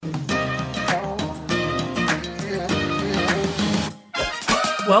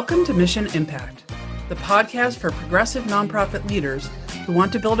Welcome to Mission Impact, the podcast for progressive nonprofit leaders who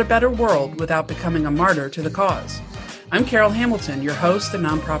want to build a better world without becoming a martyr to the cause. I'm Carol Hamilton, your host and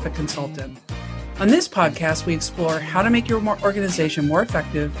nonprofit consultant. On this podcast, we explore how to make your organization more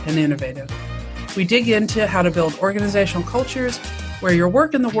effective and innovative. We dig into how to build organizational cultures where your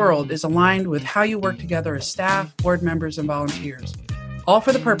work in the world is aligned with how you work together as staff, board members, and volunteers, all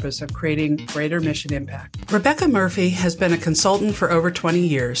for the purpose of creating greater mission impact. Rebecca Murphy has been a consultant for over 20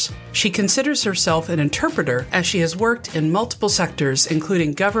 years. She considers herself an interpreter as she has worked in multiple sectors,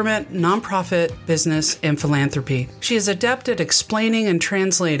 including government, nonprofit, business, and philanthropy. She is adept at explaining and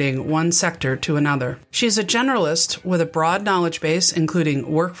translating one sector to another. She is a generalist with a broad knowledge base,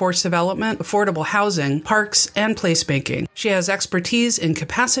 including workforce development, affordable housing, parks, and placemaking. She has expertise in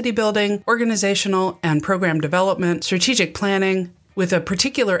capacity building, organizational and program development, strategic planning, with a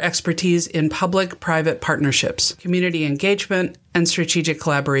particular expertise in public-private partnerships, community engagement, and strategic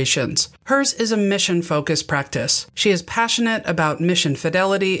collaborations. Hers is a mission-focused practice. She is passionate about mission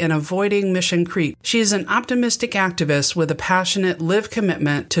fidelity and avoiding mission creep. She is an optimistic activist with a passionate lived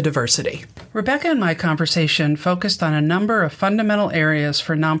commitment to diversity. Rebecca and my conversation focused on a number of fundamental areas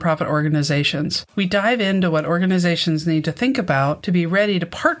for nonprofit organizations. We dive into what organizations need to think about to be ready to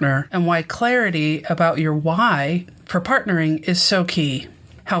partner and why clarity about your why for partnering is so key.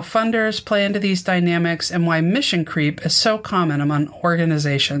 How funders play into these dynamics and why mission creep is so common among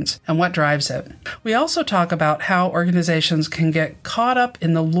organizations and what drives it. We also talk about how organizations can get caught up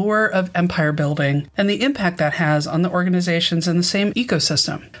in the lure of empire building and the impact that has on the organizations in the same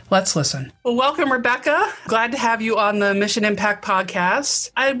ecosystem. Let's listen. Well, welcome, Rebecca. Glad to have you on the Mission Impact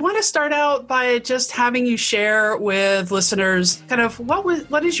podcast. I want to start out by just having you share with listeners kind of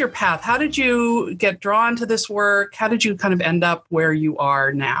what is your path? How did you get drawn to this work? How did you kind of end up where you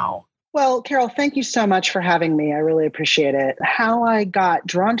are now? Well, Carol, thank you so much for having me. I really appreciate it. How I got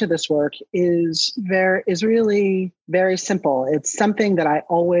drawn to this work is really very simple. It's something that I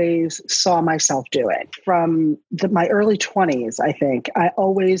always saw myself doing. From my early 20s, I think, I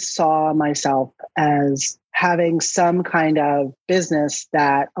always saw myself as having some kind of business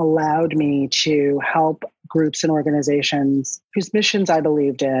that allowed me to help groups and organizations whose missions I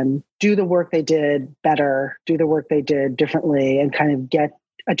believed in do the work they did better, do the work they did differently, and kind of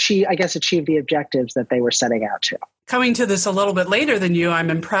achieve the objectives that they were setting out to. Coming to this a little bit later than you, I'm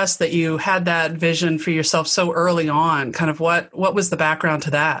impressed that you had that vision for yourself so early on. Kind of what was the background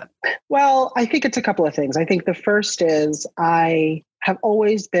to that? Well, I think it's a couple of things. I think the first is I have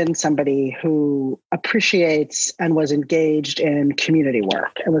always been somebody who appreciates and was engaged in community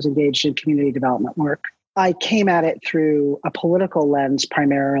work and was engaged in community development work. I came at it through a political lens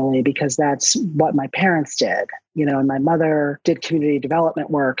primarily because that's what my parents did, and my mother did community development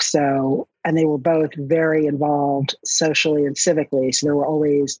work. And they were both very involved socially and civically. So there were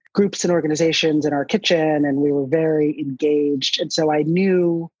always groups and organizations in our kitchen, and we were very engaged. And so I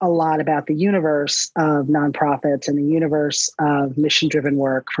knew a lot about the universe of nonprofits and the universe of mission-driven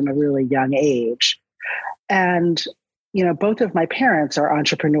work from a really young age. And both of my parents are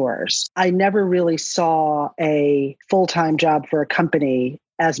entrepreneurs. I never really saw a full-time job for a company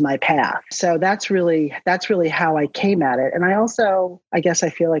as my path. So that's really how I came at it. And I guess I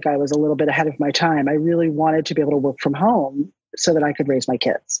feel like I was a little bit ahead of my time. I really wanted to be able to work from home so that I could raise my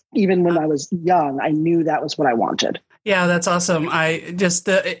kids. Even when I was young, I knew that was what I wanted. Yeah, that's awesome.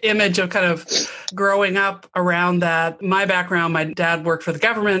 The image of kind of growing up around that. My background, my dad worked for the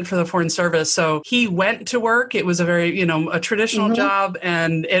government, for the Foreign Service. So he went to work. It was a very, a traditional job.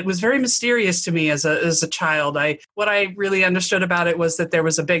 And it was very mysterious to me as a child. What I really understood about it was that there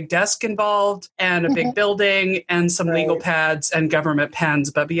was a big desk involved and a big building and some legal pads and government pens.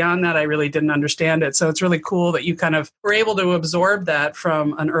 But beyond that, I really didn't understand it. So it's really cool that you kind of were able to absorb that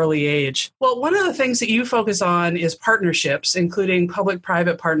from an early age. Well, one of the things that you focus on is partnerships, including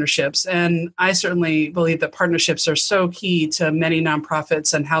public-private partnerships. And I certainly believe that partnerships are so key to many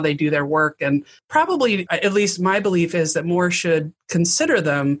nonprofits and how they do their work. And probably, at least my belief is that more should consider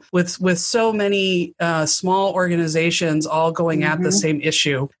them with so many small organizations all going at the same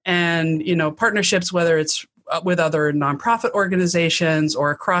issue. And, partnerships, whether it's with other nonprofit organizations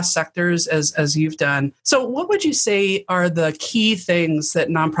or across sectors as you've done. So what would you say are the key things that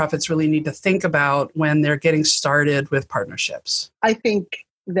nonprofits really need to think about when they're getting started with partnerships? I think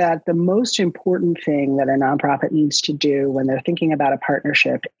that the most important thing that a nonprofit needs to do when they're thinking about a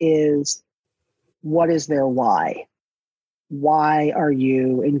partnership is, what is their why? Why are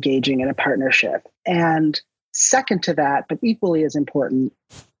you engaging in a partnership? And second to that, but equally as important,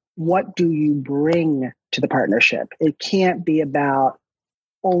 what do you bring to the partnership? It can't be about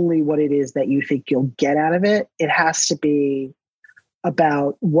only what it is that you think you'll get out of it. It has to be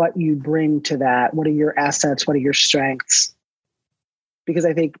about what you bring to that. What are your assets? What are your strengths? Because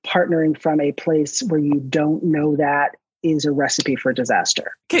I think partnering from a place where you don't know that is a recipe for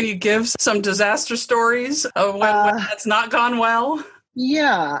disaster. Can you give some disaster stories of when that's not gone well?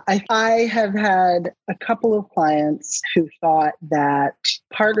 Yeah, I have had a couple of clients who thought that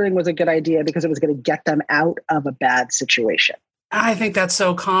partnering was a good idea because it was going to get them out of a bad situation. I think that's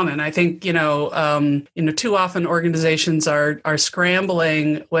so common. I think, too often organizations are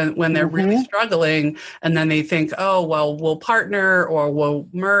scrambling when they're really struggling, and then they think, oh, well, we'll partner or we'll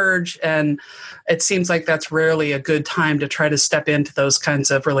merge. And it seems like that's rarely a good time to try to step into those kinds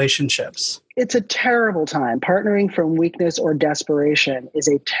of relationships. It's a terrible time. Partnering from weakness or desperation is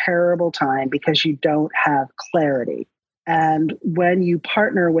a terrible time because you don't have clarity. And when you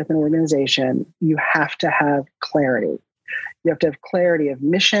partner with an organization, you have to have clarity. You have to have clarity of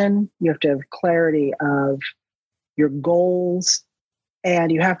mission. You have to have clarity of your goals.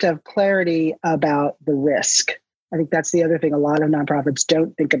 And you have to have clarity about the risk. I think that's the other thing a lot of nonprofits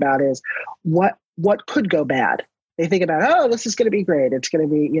don't think about is what could go bad. They think about, oh, this is going to be great. It's going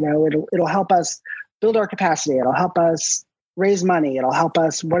to be, it'll help us build our capacity. It'll help us raise money. It'll help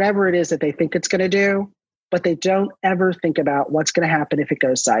us, whatever it is that they think it's going to do. But they don't ever think about what's going to happen if it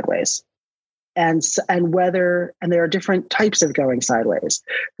goes sideways. And there are different types of going sideways.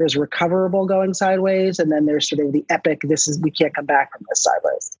 There's recoverable going sideways, and then there's sort of the epic, we can't come back from this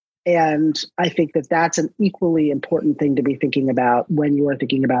sideways. And I think that that's an equally important thing to be thinking about when you are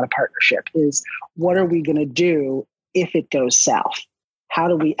thinking about a partnership is what are we going to do if it goes south? How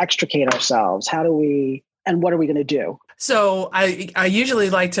do we extricate ourselves? And what are we going to do? So I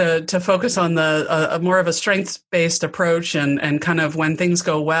usually like to focus on the more of a strengths-based approach and kind of when things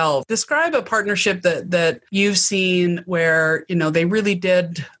go well. Describe a partnership that you've seen where, they really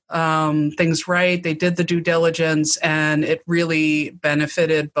did things right. They did the due diligence and it really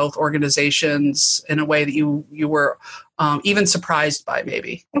benefited both organizations in a way that you were even surprised by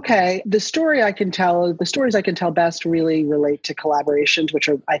maybe. Okay. The stories I can tell best really relate to collaborations, which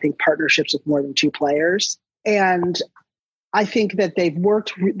are, I think, partnerships with more than two players. And I think that they've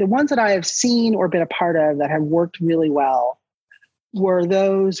worked, the ones that I have seen or been a part of that have worked really well were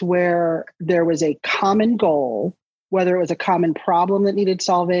those where there was a common goal, whether it was a common problem that needed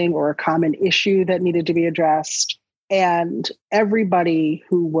solving or a common issue that needed to be addressed. And everybody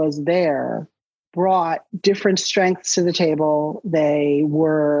who was there brought different strengths to the table. They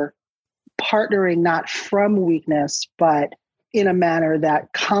were partnering not from weakness, but in a manner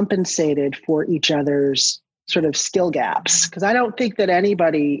that compensated for each other's sort of skill gaps. Because I don't think that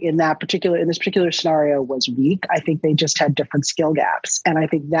anybody in this particular scenario was weak. I think they just had different skill gaps. And I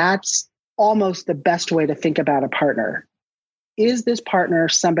think that's almost the best way to think about a partner. Is this partner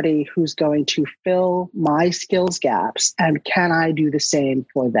somebody who's going to fill my skills gaps? And can I do the same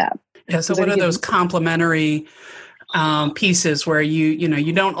for them? Yeah. So what are those complementary pieces where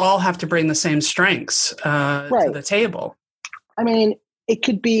you don't all have to bring the same strengths to the table? I mean, it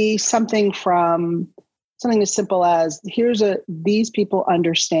could be something as simple as these people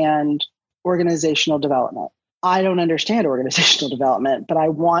understand organizational development. I don't understand organizational development, but I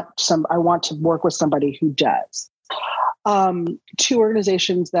want to work with somebody who does. Two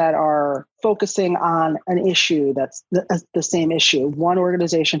organizations that are focusing on an issue that's the same issue. One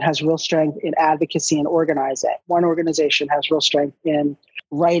organization has real strength in advocacy and organizing. One organization has real strength in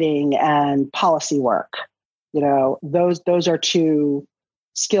writing and policy work. Those are two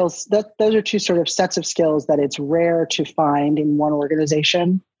skills. Those are two sort of sets of skills that it's rare to find in one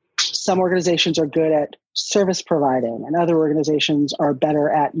organization. Some organizations are good at service providing, and other organizations are better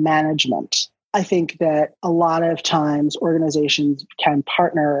at management. I think that a lot of times organizations can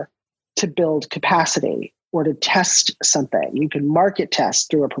partner to build capacity or to test something. You can market test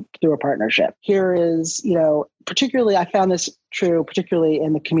through a partnership. Here is, particularly, I found this true, particularly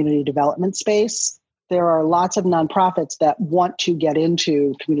in the community development space. There are lots of nonprofits that want to get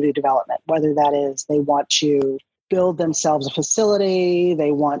into community development, whether that is they want to build themselves a facility,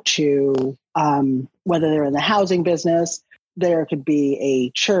 they want to, whether they're in the housing business, there could be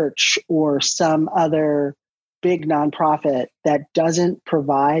a church or some other big nonprofit that doesn't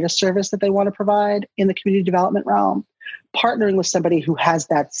provide a service that they want to provide in the community development realm. Partnering with somebody who has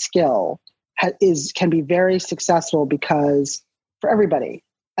that skill can be very successful because for everybody,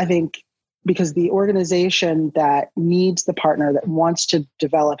 I think, because the organization that needs the partner that wants to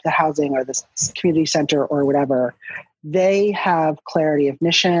develop the housing or the community center or whatever, they have clarity of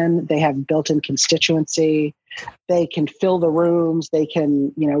mission, they have built-in constituency, they can fill the rooms, they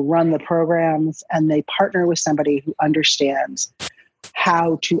can, run the programs, and they partner with somebody who understands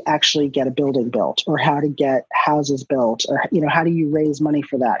how to actually get a building built or how to get houses built, or, how do you raise money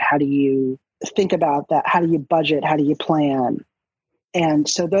for that? How do you think about that? How do you budget? How do you plan? And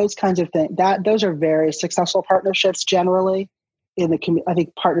so those kinds of things, those are very successful partnerships generally I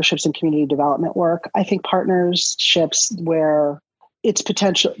think partnerships in community development work. I think partnerships where there's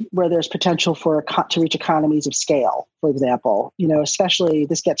potential to reach economies of scale, for example, especially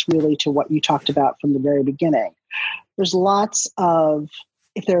this gets really to what you talked about from the very beginning.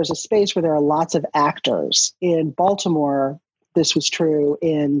 If there's a space where there are lots of actors in Baltimore, this was true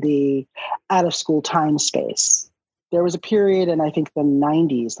in the out of school time space. There was a period in, I think, the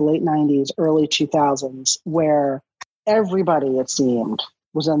late 90s, early 2000s, where everybody, it seemed,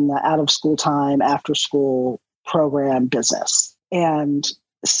 was in the out of school time, after school program business. And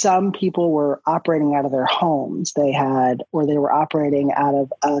some people were operating out of their homes. They were operating out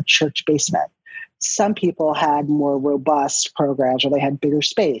of a church basement. Some people had more robust programs, or they had bigger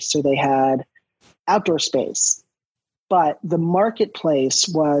space, or they had outdoor space. But the marketplace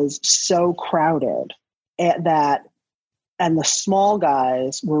was so crowded and the small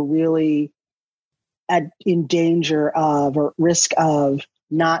guys were really in danger of, or risk of,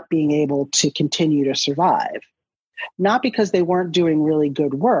 not being able to continue to survive. Not because they weren't doing really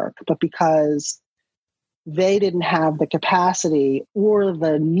good work, but because they didn't have the capacity or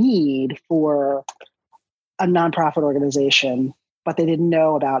the need for a nonprofit organization, but they didn't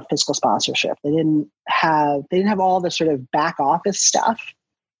know about fiscal sponsorship. They didn't have all the sort of back office stuff,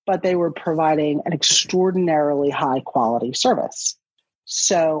 but they were providing an extraordinarily high quality service.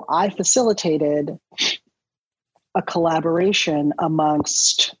 So I facilitated a collaboration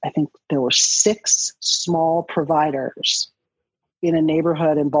amongst, I think there were 6 small providers in a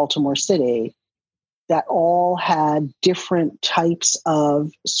neighborhood in Baltimore City that all had different types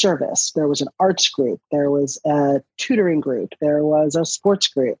of service. There was an arts group, there was a tutoring group, there was a sports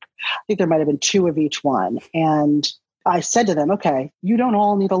group. I think there might have been 2 of each one. And I said to them, okay, you don't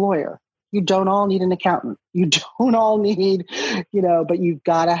all need a lawyer. You don't all need an accountant. You don't all need, but you've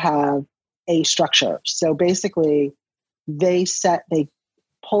got to have a structure. So basically they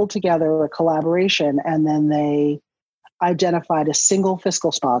pulled together a collaboration, and then they identified a single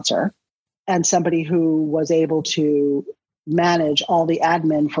fiscal sponsor and somebody who was able to manage all the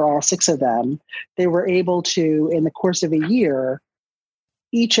admin for all 6 of them. They were able to, in the course of a year,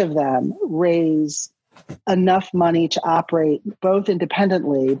 each of them raise enough money to operate both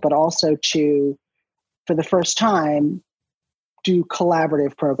independently, but also to, for the first time, do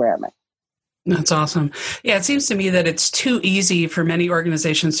collaborative programming. That's awesome. Yeah, it seems to me that it's too easy for many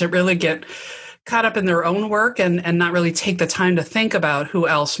organizations to really get caught up in their own work and not really take the time to think about who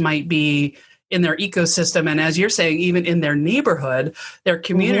else might be in their ecosystem. And as you're saying, even in their neighborhood, their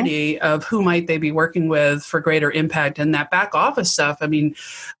community of who might they be working with for greater impact. And that back office stuff, I mean,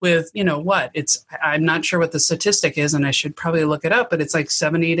 with, I'm not sure what the statistic is, and I should probably look it up, but it's like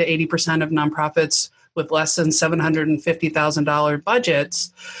 70 to 80% of nonprofits with less than $750,000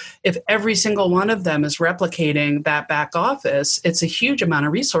 budgets. If every single one of them is replicating that back office, it's a huge amount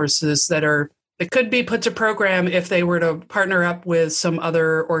of resources that could be put to program if they were to partner up with some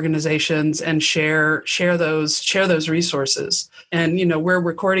other organizations and share those resources. And we're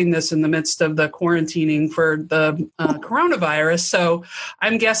recording this in the midst of the quarantining for the coronavirus, so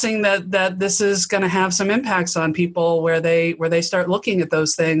I'm guessing that this is going to have some impacts on people where they start looking at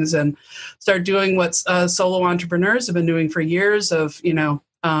those things and start doing what solo entrepreneurs have been doing for years of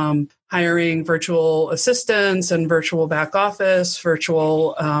hiring virtual assistants and virtual back office,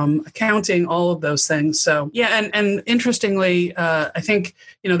 virtual accounting, all of those things. So yeah, and interestingly, I think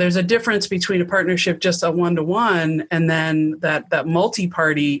there's a difference between a partnership just a one-to-one and then that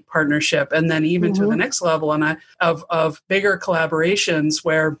multi-party partnership, and then even to the next level of bigger collaborations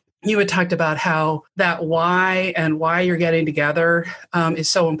where you had talked about how that why you're getting together is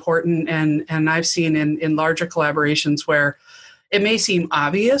so important, and I've seen in larger collaborations where it may seem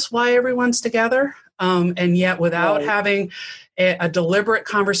obvious why everyone's together, and yet without having a deliberate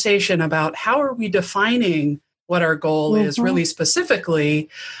conversation about how are we defining what our goal is really specifically,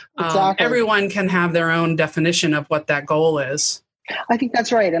 everyone can have their own definition of what that goal is. I think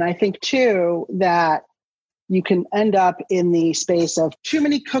that's right. And I think, too, that you can end up in the space of too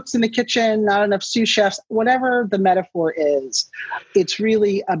many cooks in the kitchen, not enough sous chefs, whatever the metaphor is. It's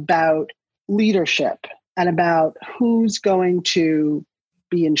really about leadership and about who's going to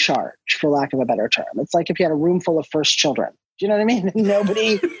be in charge, for lack of a better term. It's like if you had a room full of first children. Do you know what I mean?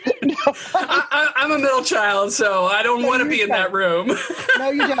 Nobody. I'm a middle child, so I don't want to be in that room. No,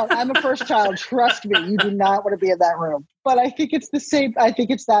 you don't. I'm a first child. Trust me, you do not want to be in that room. But I think it's the same. I think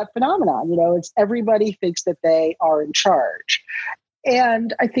it's that phenomenon. It's everybody thinks that they are in charge.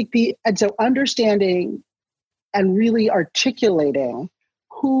 And I think so understanding and really articulating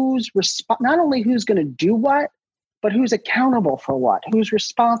not only who's going to do what, but who's accountable for what, who's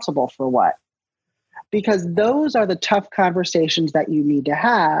responsible for what, because those are the tough conversations that you need to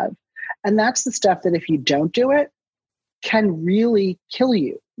have. And that's the stuff that if you don't do it, can really kill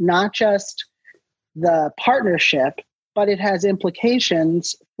you, not just the partnership, but it has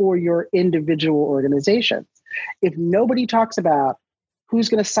implications for your individual organizations. If nobody talks about who's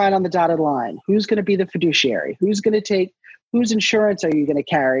going to sign on the dotted line, who's going to be the fiduciary, whose insurance are you going to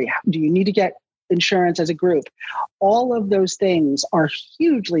carry? Do you need to get insurance as a group? All of those things are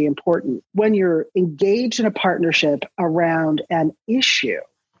hugely important. When you're engaged in a partnership around an issue,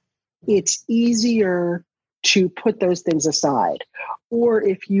 it's easier to put those things aside. Or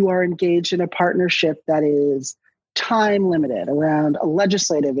if you are engaged in a partnership that is time limited around a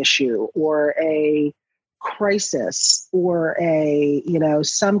legislative issue or a crisis or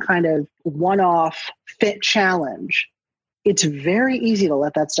some kind of one-off fit challenge, it's very easy to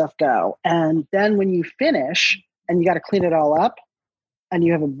let that stuff go. And then when you finish and you got to clean it all up and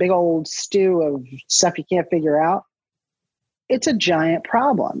you have a big old stew of stuff you can't figure out, it's a giant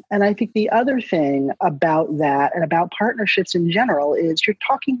problem. And I think the other thing about that and about partnerships in general is you're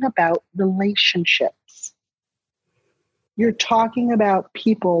talking about relationships. You're talking about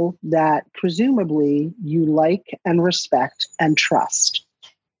people that presumably you like and respect and trust.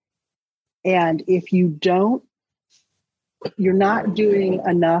 And if you don't, you're not doing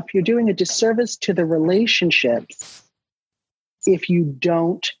enough. You're doing a disservice to the relationships if you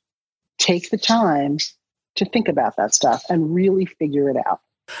don't take the time to think about that stuff and really figure it out.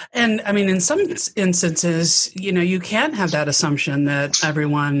 And I mean, in some instances, you can't have that assumption that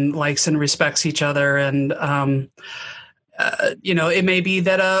everyone likes and respects each other. And, it may be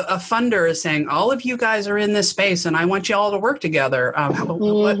that a funder is saying, all of you guys are in this space and I want you all to work together.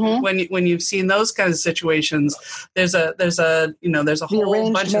 When you've seen those kinds of situations, there's a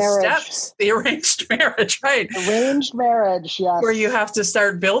whole bunch of steps. The arranged marriage, right? Arranged marriage, yes. Where you have to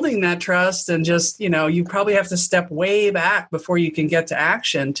start building that trust and just, you probably have to step way back before you can get to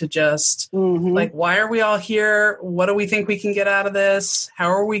action to just like, why are we all here? What do we think we can get out of this?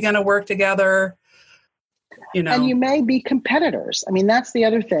 How are we going to work together? And you may be competitors. I mean, that's the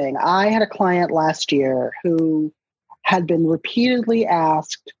other thing. I had a client last year who had been repeatedly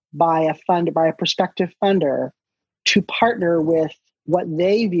asked by a prospective funder to partner with what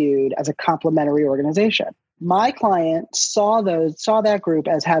they viewed as a complementary organization. My client saw that group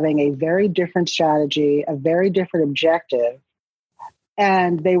as having a very different strategy, a very different objective,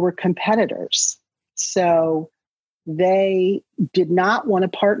 and they were competitors. So they did not want to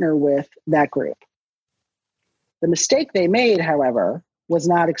partner with that group. The mistake they made, however, was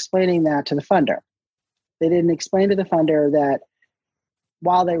not explaining that to the funder. They didn't explain to the funder that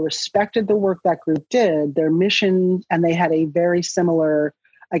while they respected the work that group did, their mission, and they had a very similar,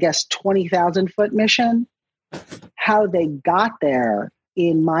 20,000-foot mission, how they got there,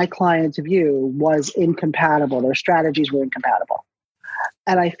 in my client's view, was incompatible. Their strategies were incompatible.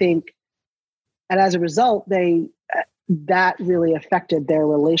 And as a result, that really affected their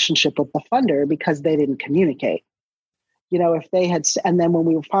relationship with the funder because they didn't communicate. If they had, and then when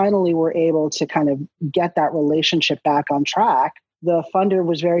we finally were able to kind of get that relationship back on track, the funder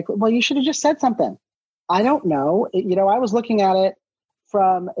was very, well, you should have just said something. I don't know. I was looking at it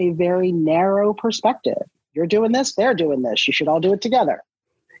from a very narrow perspective. You're doing this, they're doing this. You should all do it together.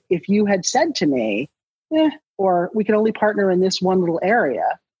 If you had said to me, or we can only partner in this one little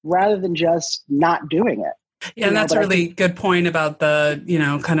area, rather than just not doing it. Yeah, and that's a really good point about the,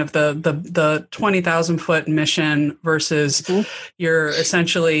 kind of the 20,000-foot mission versus your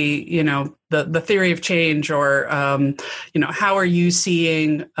essentially, the theory of change, or, how are you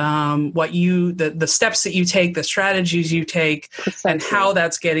seeing the steps that you take, the strategies you take, Precisely. And how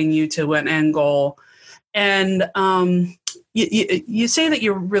that's getting you to an end goal. And you say that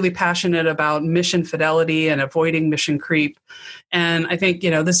you're really passionate about mission fidelity and avoiding mission creep. And I think,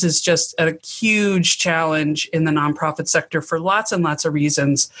 this is just a huge challenge in the nonprofit sector for lots and lots of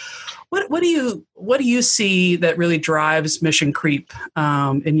reasons. What do you see that really drives mission creep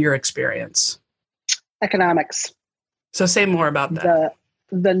in your experience? Economics. So say more about that.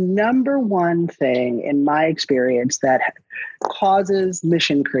 The number one thing in my experience that causes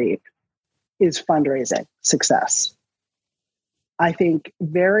mission creep is fundraising success. I think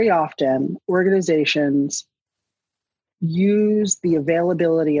very often organizations use the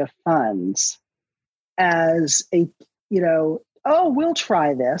availability of funds as we'll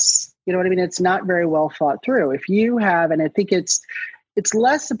try this. You know what I mean? It's not very well thought through. If you have, and I think it's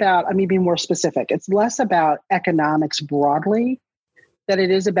less about, being more specific. It's less about economics broadly that it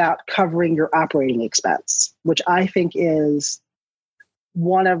is about covering your operating expense, which I think is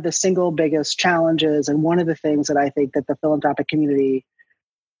one of the single biggest challenges and one of the things that I think that the philanthropic community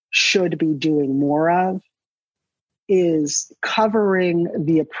should be doing more of is covering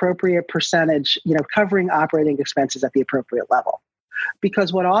the appropriate percentage, covering operating expenses at the appropriate level.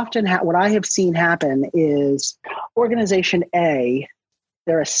 Because what I have seen happen is organization A,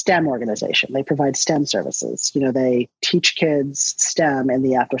 they're a STEM organization. They provide STEM services. They teach kids STEM in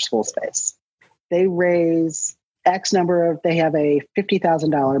the after school space. They raise they have a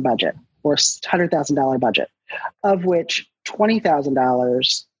 $50,000 budget or $100,000 budget, of which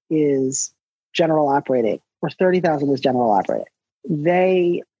 $20,000 is general operating or $30,000 is general operating.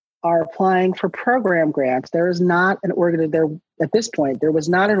 They are applying for program grants. There is not at this point, there was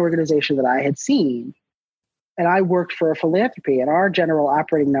not an organization that I had seen. And I worked for a philanthropy, and our general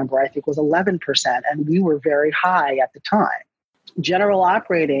operating number, I think, was 11%. And we were very high at the time. General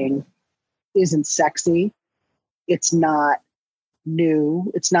operating isn't sexy. It's not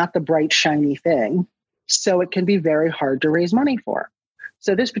new. It's not the bright, shiny thing. So it can be very hard to raise money for.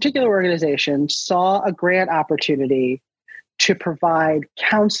 So this particular organization saw a grant opportunity to provide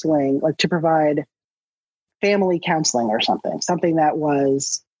counseling, like to provide family counseling or something that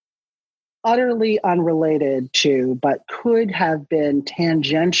was utterly unrelated to, but could have been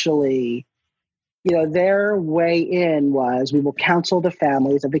tangentially, their way in was, we will counsel the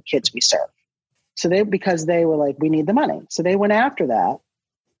families of the kids we serve. So because they were like, we need the money. So they went after that.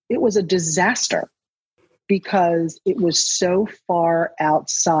 It was a disaster because it was so far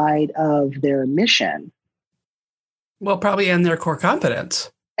outside of their mission. Well, probably in their core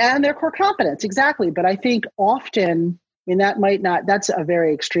competence. And their core competence, exactly. But I think often, that's a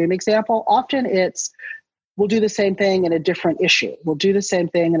very extreme example. Often we'll do the same thing in a different issue. We'll do the same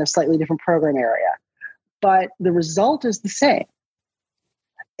thing in a slightly different program area. But the result is the same.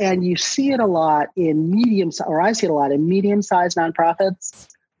 And you see it a lot in I see it a lot in medium-sized nonprofits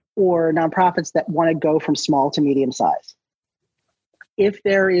or nonprofits that want to go from small to medium size. If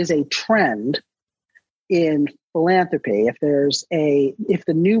there is a trend in philanthropy, if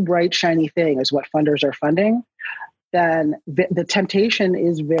the new bright shiny thing is what funders are funding, then the temptation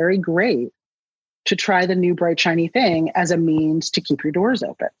is very great to try the new bright shiny thing as a means to keep your doors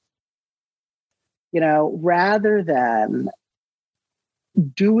open. Rather than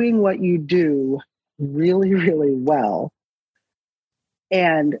doing what you do really, really well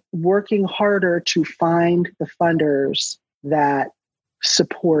and working harder to find the funders that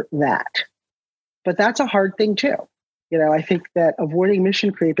support that. But that's a hard thing too. I think that avoiding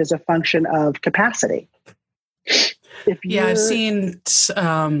mission creep is a function of capacity. I've seen,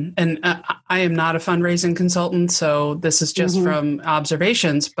 and I am not a fundraising consultant, so this is just from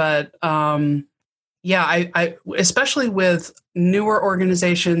observations, but I especially with newer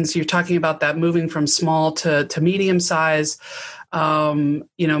organizations, you're talking about that moving from small to medium size.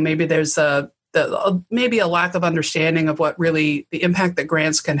 Maybe there's maybe a lack of understanding of what really the impact that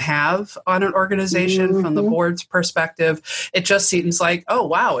grants can have on an organization from the board's perspective. It just seems like, oh,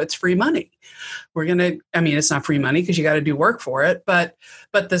 wow, it's free money. It's not free money because you got to do work for it, but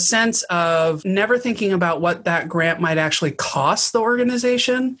the sense of never thinking about what that grant might actually cost the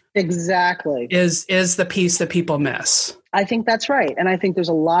organization. Exactly. Is the piece that people miss. I think that's right. And I think there's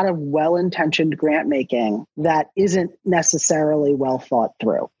a lot of well-intentioned grant making that isn't necessarily well thought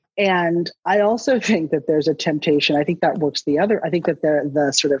through. And I also think that there's a temptation. I think that works I think that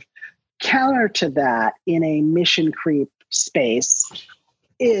the sort of counter to that in a mission creep space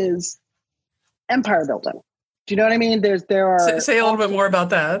is empire building. Do you know what I mean? Say a little bit more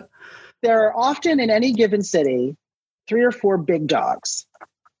about that. There are often in any given city 3 or 4 big dogs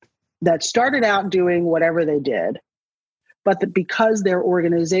that started out doing whatever they did, but that because their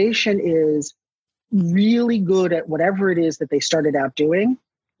organization is really good at whatever it is that they started out doing,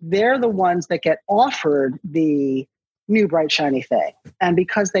 they're the ones that get offered the new bright shiny thing. And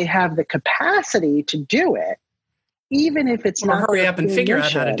because they have the capacity to do it, even if it's not hurry up and figure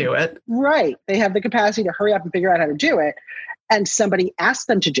out how to do it. Right. They have the capacity to hurry up and figure out how to do it. And somebody asked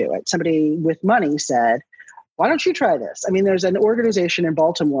them to do it. Somebody with money said, why don't you try this? There's an organization in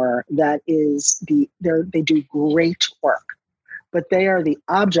Baltimore that they do great work, but they are the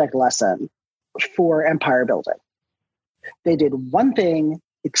object lesson for empire building. They did one thing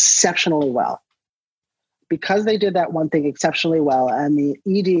exceptionally well. Because they did that one thing exceptionally well, and the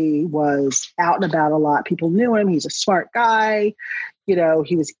ED was out and about a lot. People knew him. He's a smart guy. He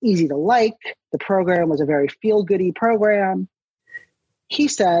was easy to like. The program was a very feel-goody program. He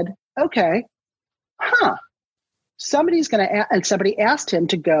said, okay, somebody asked him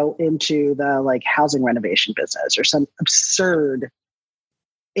to go into the housing renovation business or some absurd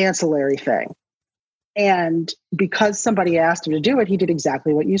ancillary thing. And because somebody asked him to do it, he did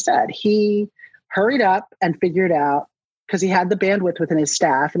exactly what you said. He hurried up and figured out, because he had the bandwidth within his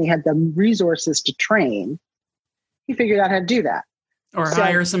staff and he had the resources to train, he figured out how to do that. Or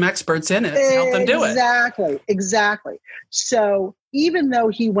hire some experts in it to help them do it. Exactly. So even though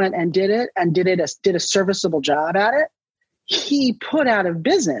he went and did a serviceable job at it, he put out of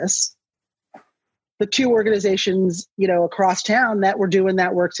business the two organizations, across town that were doing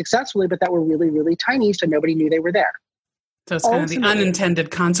that work successfully, but that were really, really tiny, so nobody knew they were there. So it's kind of the unintended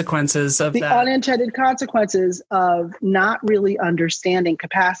consequences of that. The unintended consequences of not really understanding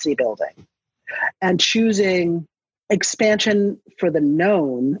capacity building and choosing expansion for the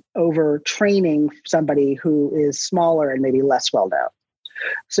known over training somebody who is smaller and maybe less well known.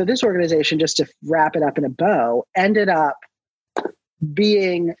 So this organization, just to wrap it up in a bow, ended up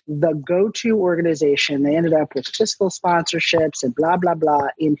being the go-to organization. They ended up with fiscal sponsorships and blah, blah, blah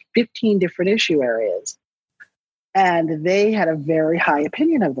in 15 different issue areas. And they had a very high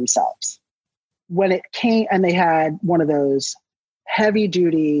opinion of themselves. When it came, and they had one of those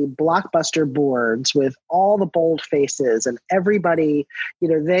heavy-duty blockbuster boards with all the bold faces and everybody,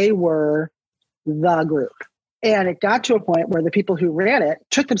 they were the group. And it got to a point where the people who ran it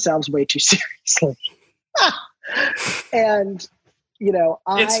took themselves way too seriously. And,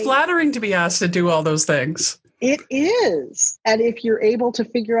 it's flattering to be asked to do all those things. It is. And if you're able to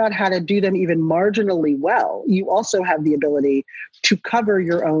figure out how to do them even marginally well, you also have the ability to cover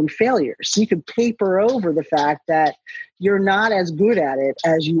your own failures. So you can paper over the fact that you're not as good at it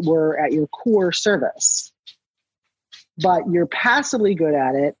as you were at your core service. But you're passively good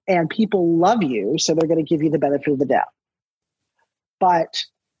at it and people love you, so they're going to give you the benefit of the doubt. But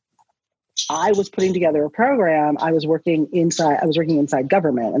I was putting together a program. I was working inside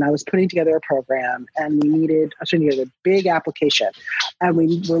government, and I was putting together a program, and I was putting together a big application, and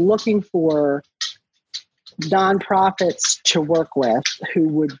we were looking for nonprofits to work with who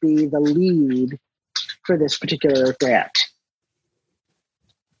would be the lead for this particular grant.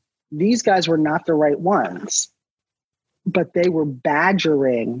 These guys were not the right ones, but they were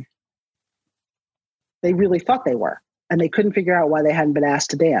badgering. They really thought they were. And they couldn't figure out why they hadn't been asked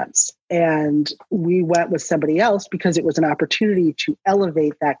to dance. And we went with somebody else because it was an opportunity to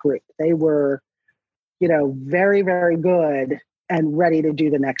elevate that group. They were, very, very good and ready to do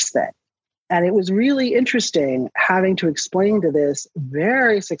the next thing. And it was really interesting having to explain to this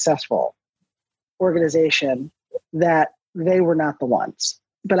very successful organization that they were not the ones.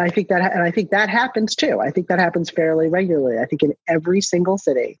 But I think that happens too. I think that happens fairly regularly. I think in every single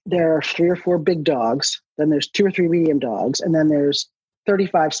city, there are 3 or 4 big dogs, then there's 2 or 3 medium dogs, and then there's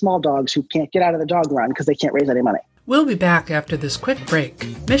 35 small dogs who can't get out of the dog run because they can't raise any money. We'll be back after this quick break.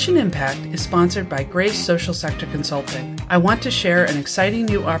 Mission Impact is sponsored by Grace Social Sector Consulting. I want to share an exciting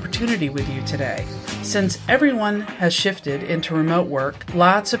new opportunity with you today. Since everyone has shifted into remote work,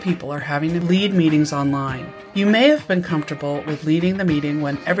 lots of people are having to lead meetings online. You may have been comfortable with leading the meeting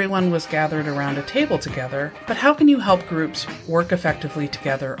when everyone was gathered around a table together, but how can you help groups work effectively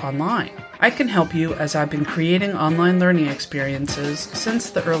together online? I can help you as I've been creating online learning experiences since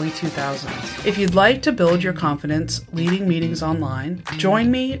the early 2000s. If you'd like to build your confidence leading meetings online, join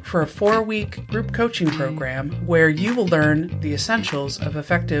me for a 4-week group coaching program where you will learn the essentials of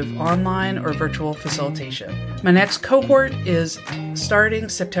effective online or virtual facilitation. My next cohort is starting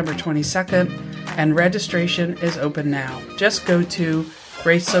September 22nd, and registration is open now. Just go to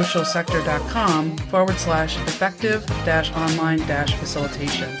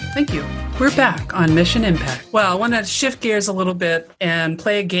gracesocialsector.com/effective-online-facilitation. Thank you. We're back on Mission Impact. Well, I want to shift gears a little bit and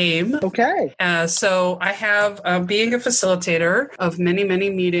play a game. Okay. So I have, being a facilitator of many, many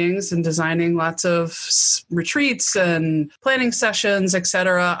meetings and designing lots of retreats and planning sessions,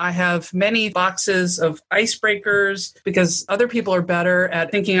 etc., I have many boxes of icebreakers because other people are better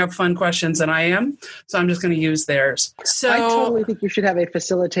at thinking up fun questions than I am. So I'm just going to use theirs. So I totally think you should have a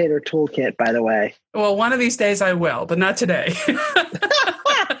facilitator toolkit, by the way. Well, one of these days I will, but not today.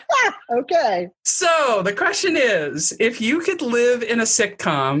 Okay. So the question is, if you could live in a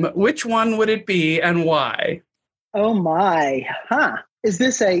sitcom, which one would it be and why? Oh my. Is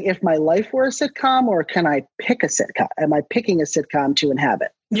this if my life were a sitcom, or can I pick a sitcom? Am I picking a sitcom to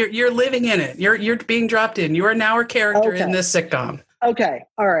inhabit? You're living in it. You're being dropped in. You are now a character in this sitcom. Okay.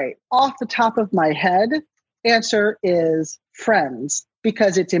 All right. Off the top of my head, answer is Friends,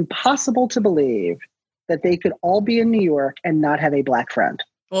 because it's impossible to believe that they could all be in New York and not have a black friend.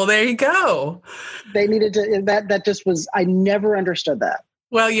 Well, there you go. They needed to, that just was, I never understood that.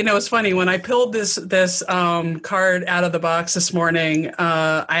 Well, it's funny. When I pulled this card out of the box this morning,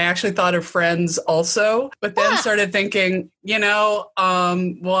 I actually thought of Friends also, but then started thinking,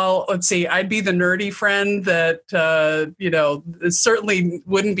 well, let's see. I'd be the nerdy friend that certainly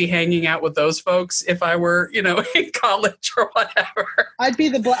wouldn't be hanging out with those folks if I were in college or whatever. I'd be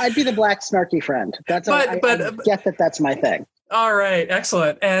the black snarky friend. I get that's my thing. All right.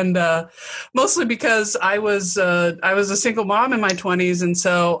 Excellent. And mostly because I was a single mom in my 20s. And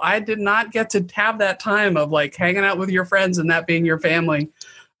so I did not get to have that time of like hanging out with your friends and that being your family.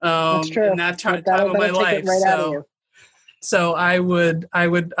 That's true. In that time of my life. So I would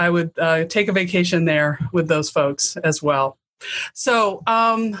take a vacation there with those folks as well. So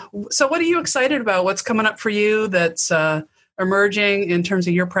what are you excited about? What's coming up for you that's emerging in terms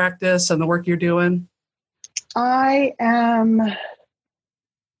of your practice and the work you're doing? I'm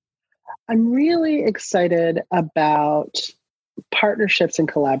really excited about partnerships and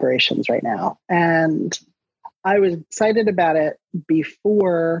collaborations right now. And I was excited about it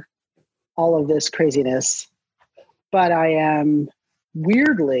before all of this craziness, but I am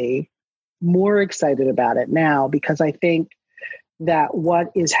weirdly more excited about it now because I think that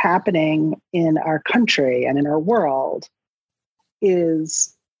what is happening in our country and in our world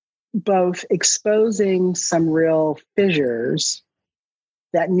is both exposing some real fissures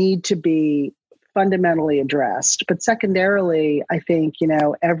that need to be fundamentally addressed. But secondarily, I think,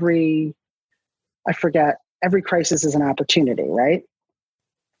 every crisis is an opportunity, right?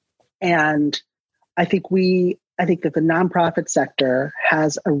 And I think that the nonprofit sector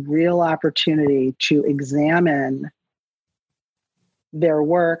has a real opportunity to examine their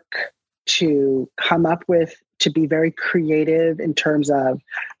work, to come up with, to be very creative in terms of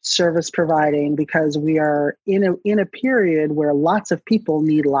service providing, because we are in a period where lots of people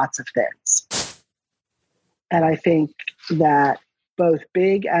need lots of things. And I think that both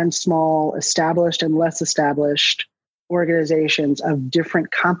big and small, established and less established organizations of different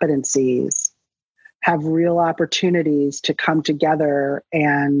competencies have real opportunities to come together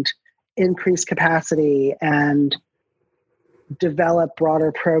and increase capacity and develop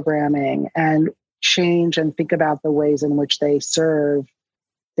broader programming and change and think about the ways in which they serve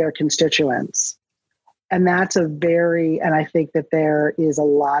their constituents. And I think that there is a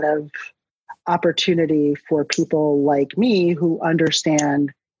lot of opportunity for people like me who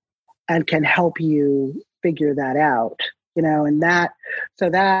understand and can help you figure that out, but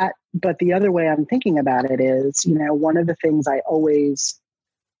the other way I'm thinking about it is, one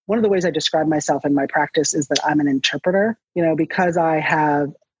of the ways I describe myself in my practice is that I'm an interpreter, because I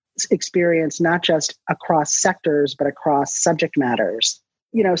have experience not just across sectors, but across subject matters.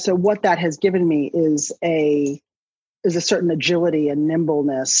 So what that has given me is a certain agility and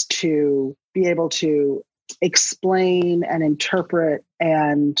nimbleness to be able to explain and interpret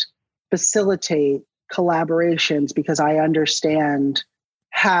and facilitate collaborations, because I understand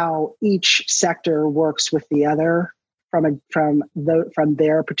how each sector works with the other from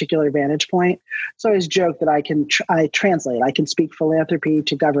their particular vantage point. So I always joke that I translate. I can speak philanthropy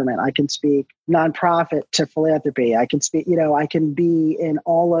to government. I can speak nonprofit to philanthropy. I can speak, I can be in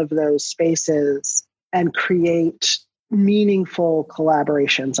all of those spaces and create meaningful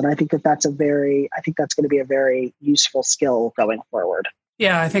collaborations. And I think that's going to be a very useful skill going forward.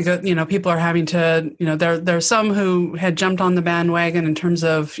 Yeah, I think that, people are having to, there are some who had jumped on the bandwagon in terms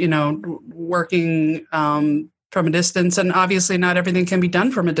of, working from a distance. And obviously not everything can be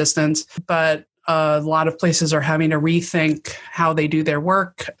done from a distance, but a lot of places are having to rethink how they do their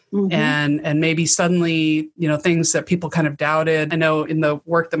work. Mm-hmm. And maybe suddenly, things that people kind of doubted. I know in the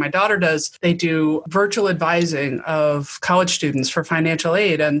work that my daughter does, they do virtual advising of college students for financial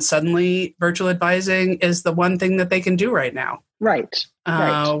aid. And suddenly virtual advising is the one thing that they can do right now. Right.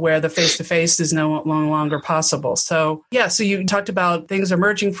 Where the face-to-face is no longer possible. So, so you talked about things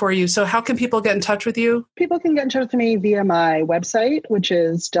emerging for you. So how can people get in touch with you? People can get in touch with me via my website, which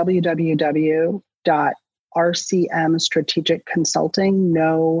is www.rcmstrategicconsulting,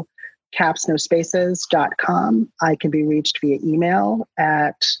 no caps, no spaces.com. I can be reached via email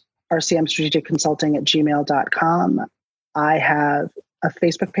at rcmstrategicconsulting@gmail.com. I have a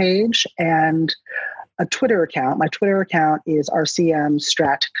Facebook page and a Twitter account. My Twitter account is RCM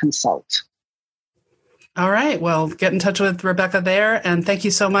Strat Consult. All right. Well, get in touch with Rebecca there. And thank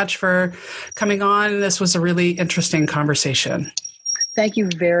you so much for coming on. This was a really interesting conversation. Thank you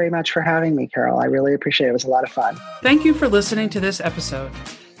very much for having me, Carol. I really appreciate it. It was a lot of fun. Thank you for listening to this episode.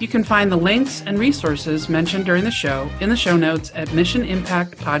 You can find the links and resources mentioned during the show in the show notes at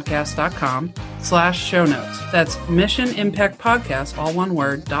missionimpactpodcast.com/show notes. That's missionimpactpodcast, all one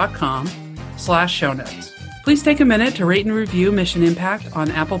word, .com/show notes. Please take a minute to rate and review Mission Impact on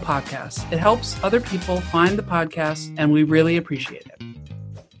Apple Podcasts. It helps other people find the podcast, and we really appreciate it.